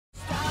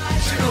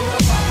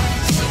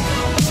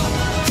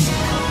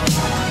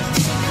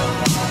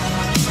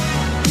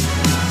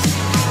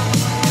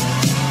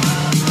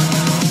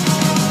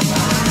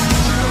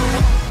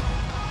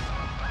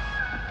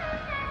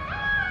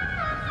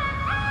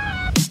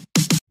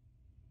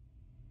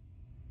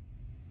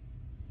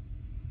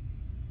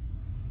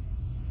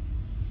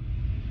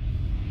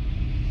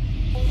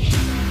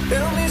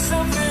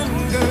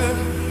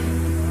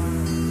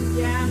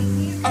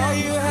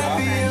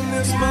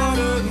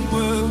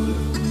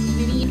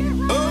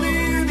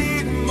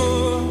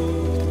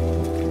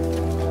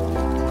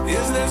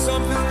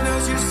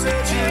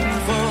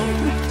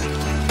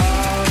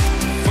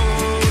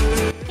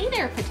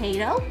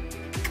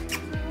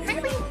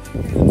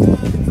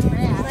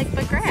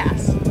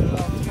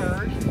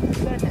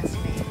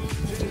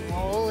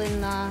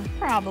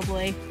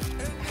Probably.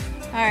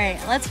 All right,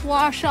 let's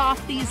wash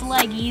off these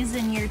leggies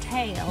and your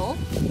tail.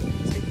 So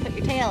you put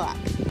your tail up.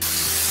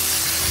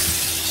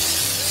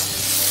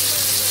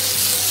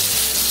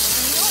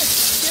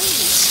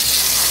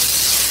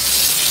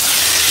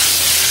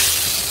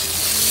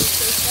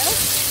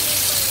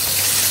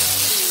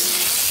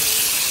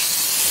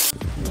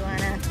 You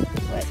wanna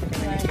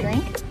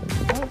drink?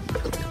 Oh.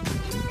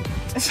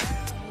 Does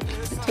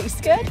it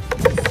taste good?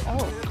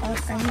 Oh,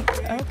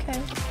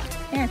 okay.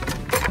 Here.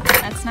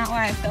 That's not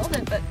why I filled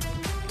it, but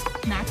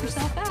knock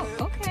yourself out.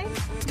 Okay.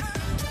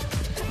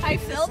 I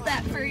filled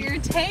that for your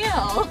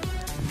tail.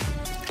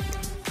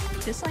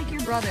 Just like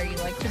your brother, you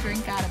like to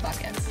drink out of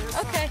buckets.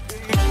 Okay.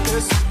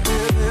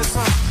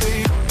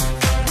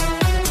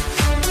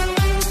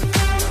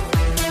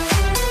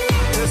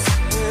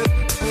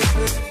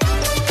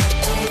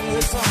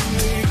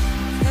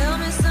 Tell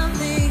me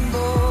something,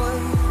 boy.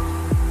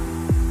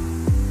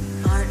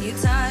 Aren't you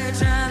tired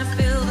trying to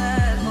fill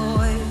that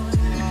void?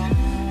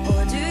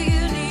 Or do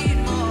you need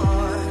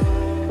more?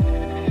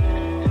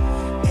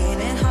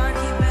 Ain't it hard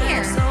keeping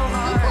Here, so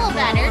hard? a little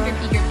better,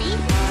 drippy drippy.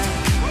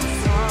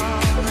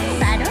 A little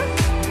better.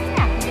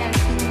 Yeah, you gotta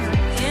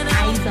clean your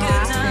eyes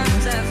off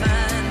and I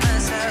find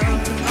myself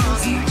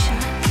rubbing your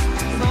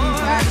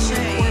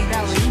poor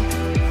belly.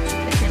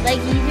 Put your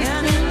leggies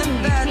are clean,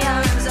 your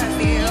tail is I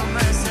feel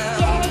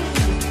myself. yay!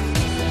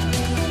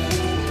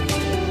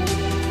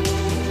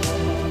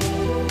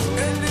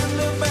 And in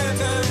the bad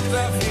times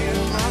I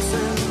feel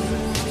myself.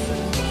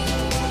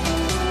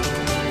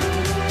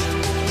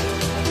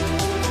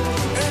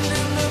 And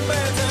in the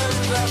bad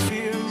times I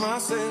feel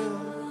myself.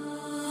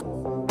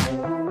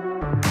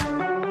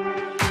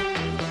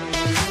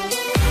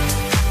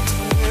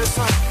 Yes,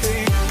 I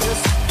feel,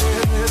 yes,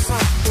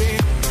 I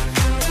feel.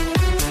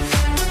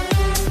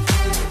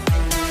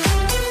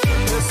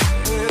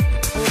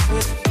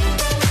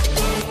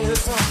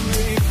 Yes, I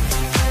feel.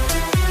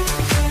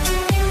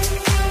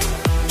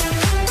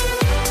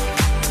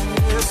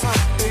 Yes, I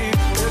feel,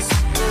 yes,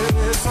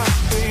 I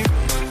feel.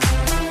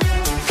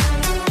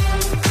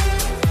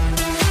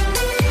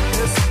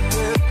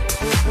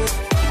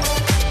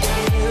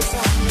 Yes, I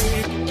feel.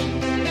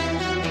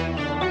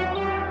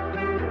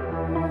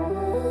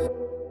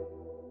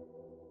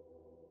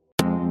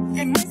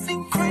 It may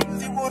seem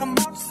crazy what I'm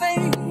about to say.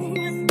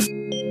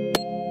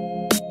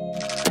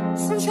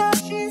 Sunshine,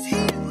 she's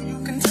here, you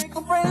can take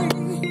a break.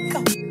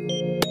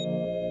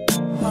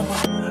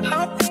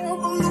 Hot air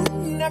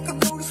balloon that could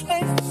go to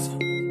space.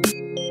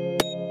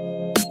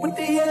 With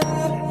the air,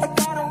 like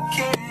I don't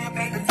care,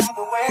 baby, drive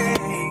away.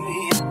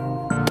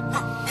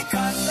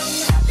 Because I'm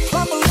happy.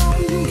 Clap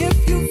along if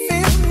you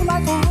feel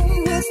like a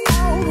room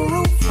without a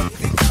roof.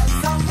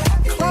 Because I'm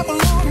happy. Clap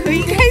along. What do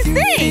you guys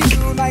think?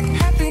 Feel like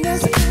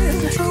happiness is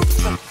the truth.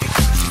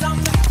 Because I'm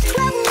happy.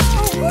 Clap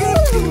along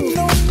if you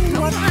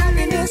know what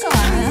happiness is to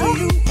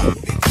you.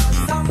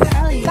 Because I'm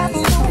happy. Clap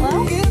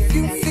along if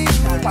you feel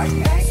like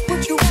that's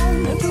what you want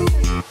to do.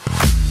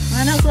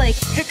 And I was like,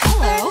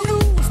 hello,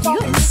 you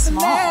look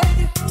small.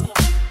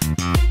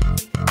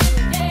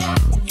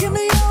 Give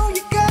me all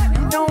you got,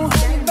 don't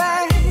hold me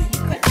back.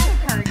 Couldn't have a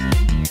party in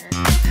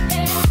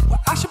here.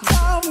 Well, I should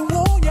probably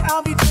warn you,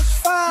 I'll be just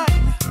fine.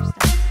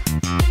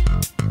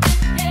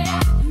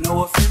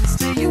 No offense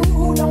to you,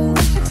 don't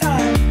waste your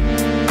time.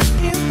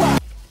 Here's why.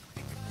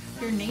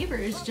 Your neighbor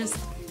is just,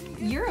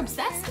 you're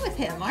obsessed with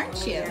him,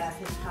 aren't you?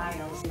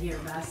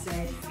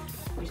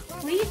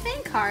 What do you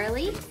think,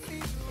 Harley?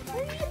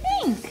 What do you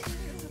think?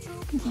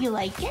 Do you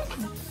like it?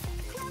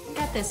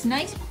 Got this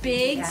nice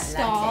big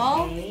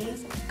stall.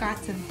 Got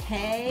some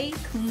hay,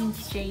 clean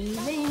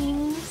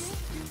shavings.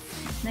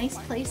 Nice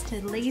place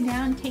to lay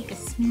down, take a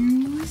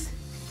snooze.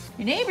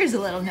 Your neighbor's a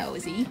little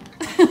nosy.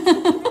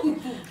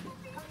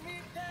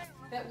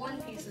 That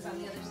one piece is on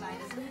the other side,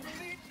 isn't it?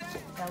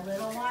 The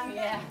little one?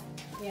 Yeah.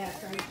 Yeah,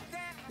 it's right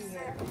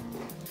here.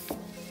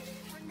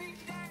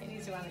 It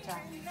needs to go on the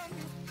top.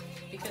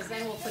 Because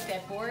then we'll put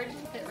that board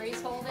that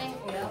Ray's holding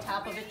over the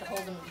top of it to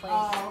hold them in place.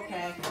 Oh,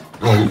 okay.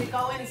 Does it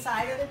go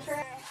inside of the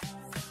tray?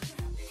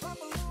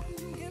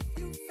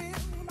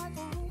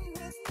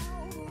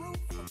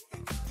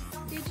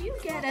 Did you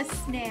get a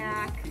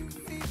snack?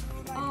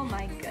 Oh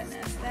my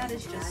goodness, that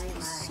is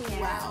just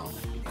swell.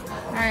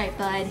 All right,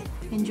 bud,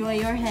 enjoy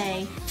your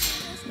hay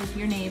with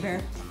your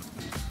neighbor.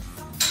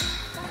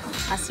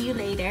 I'll see you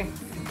later.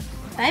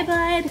 Bye,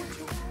 bud.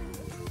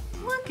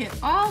 Look at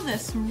all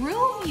this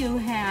room you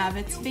have.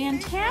 It's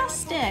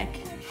fantastic.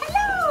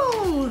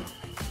 Hello.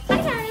 Hi,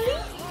 Harley.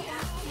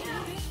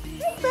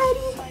 Hi,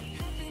 buddy.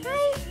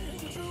 Hi.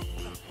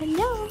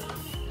 Hello.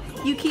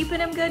 You keeping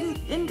him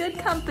in good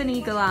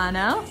company,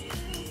 Galano?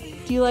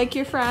 Do you like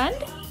your friend?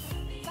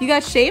 You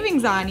got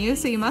shavings on you,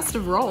 so you must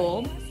have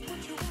rolled.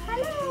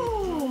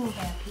 Hello.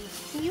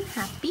 Are you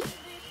happy?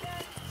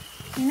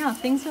 You know,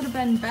 things would have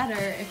been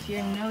better if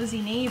your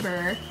nosy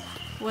neighbor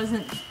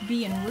wasn't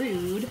being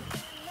rude.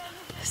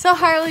 So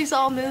Harley's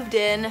all moved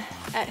in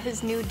at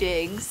his new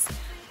digs,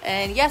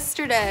 and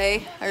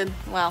yesterday, or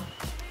well,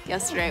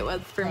 yesterday it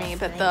was for me,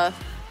 but the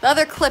The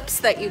other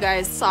clips that you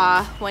guys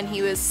saw when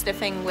he was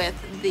sniffing with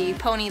the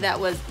pony that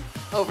was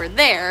over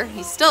there,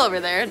 he's still over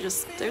there,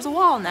 just there's a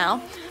wall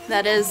now.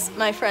 That is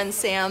my friend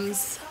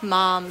Sam's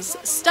mom's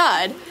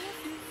stud.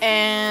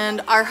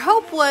 And our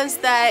hope was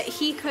that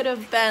he could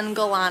have been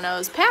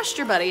Galano's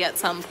pasture buddy at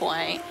some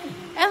point.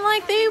 And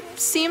like they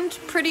seemed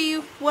pretty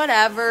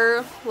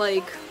whatever,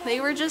 like they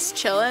were just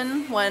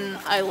chilling when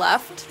I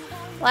left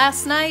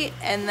last night.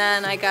 And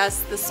then I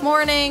guess this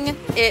morning,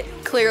 it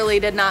clearly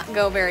did not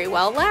go very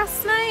well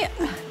last night.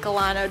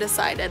 Galano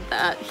decided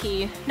that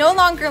he no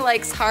longer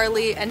likes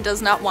Harley and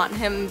does not want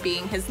him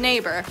being his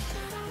neighbor.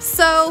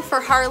 So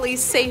for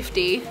Harley's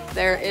safety,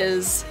 there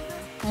is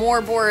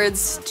more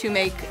boards to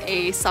make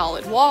a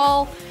solid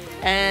wall,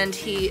 and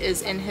he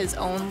is in his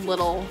own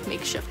little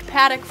makeshift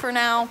paddock for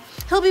now.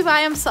 He'll be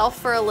by himself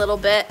for a little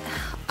bit.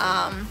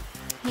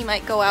 He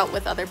might go out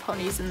with other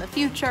ponies in the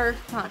future,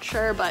 not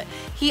sure, but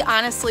he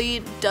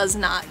honestly does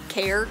not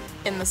care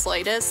in the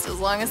slightest. As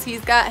long as he's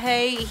got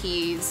hay,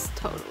 he's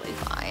totally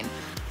fine.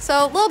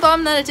 So a little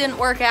bummed that it didn't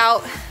work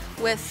out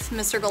with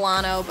Mr.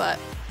 Galano, but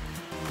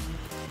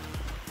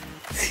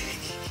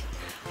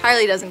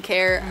Harley doesn't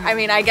care. I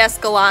mean, I guess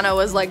Galano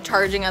was like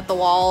charging at the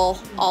wall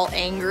all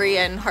angry,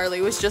 and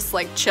Harley was just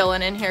like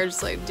chilling in here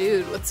just like,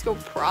 dude, what's your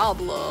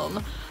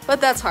problem?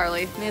 But that's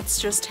Harley.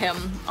 It's just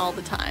him all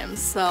the time.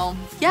 So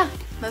yeah,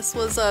 this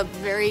was a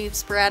very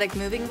sporadic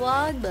moving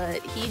vlog,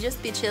 but he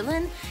just be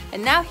chilling.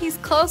 And now he's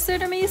closer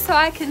to me, so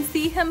I can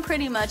see him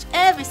pretty much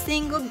every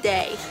single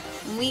day.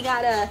 And we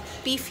gotta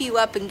beef you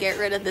up and get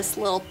rid of this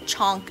little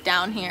chonk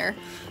down here.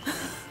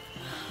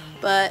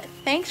 But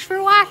thanks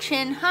for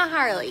watching, huh,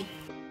 Harley?